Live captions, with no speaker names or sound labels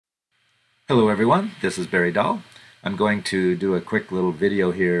Hello everyone, this is Barry Dahl. I'm going to do a quick little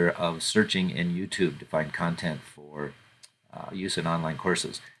video here of searching in YouTube to find content for use in online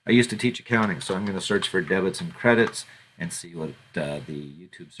courses. I used to teach accounting, so I'm going to search for debits and credits and see what the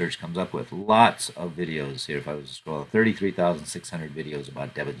YouTube search comes up with. Lots of videos here. If I was to scroll, 33,600 videos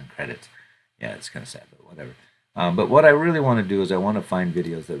about debits and credits. Yeah, it's kind of sad, but whatever. But what I really want to do is I want to find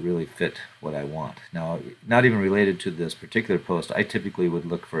videos that really fit what I want. Now, not even related to this particular post, I typically would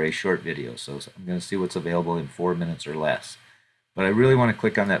look for a short video. So I'm going to see what's available in 4 minutes or less. But I really want to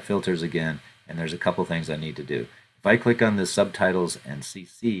click on that filters again, and there's a couple things I need to do. If I click on the subtitles and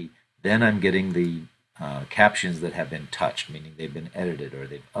CC, then I'm getting the captions that have been touched, meaning they've been edited or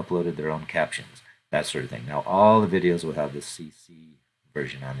they've uploaded their own captions, that sort of thing. Now, all the videos will have the CC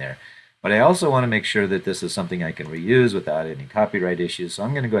version on there. But I also want to make sure that this is something I can reuse without any copyright issues, so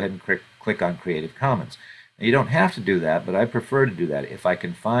I'm going to go ahead and click on Creative Commons. Now, you don't have to do that, but I prefer to do that. If I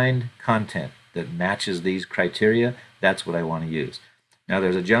can find content that matches these criteria, that's what I want to use. Now,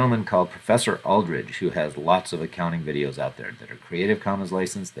 there's a gentleman called Professor Aldridge who has lots of accounting videos out there that are Creative Commons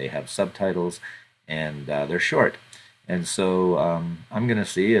licensed, they have subtitles, and they're short. And so I'm going to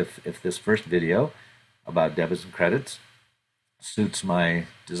see if this first video about debits and credits suits my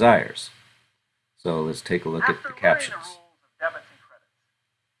desires. So let's take a look at the captions. After learning the rules of debits and credits,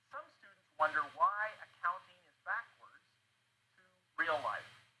 some students wonder why accounting is backwards to real life.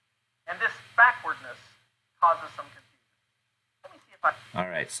 And this backwardness causes some confusion. Let me see if I... All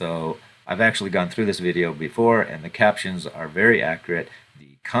right, so I've actually gone through this video before, and the captions are very accurate.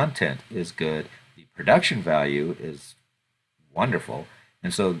 The content is good. The production value is wonderful.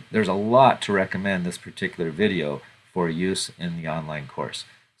 And so there's a lot to recommend this particular video for use in the online course.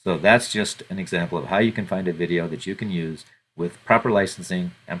 So that's just an example of how you can find a video that you can use with proper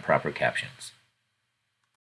licensing and proper captions.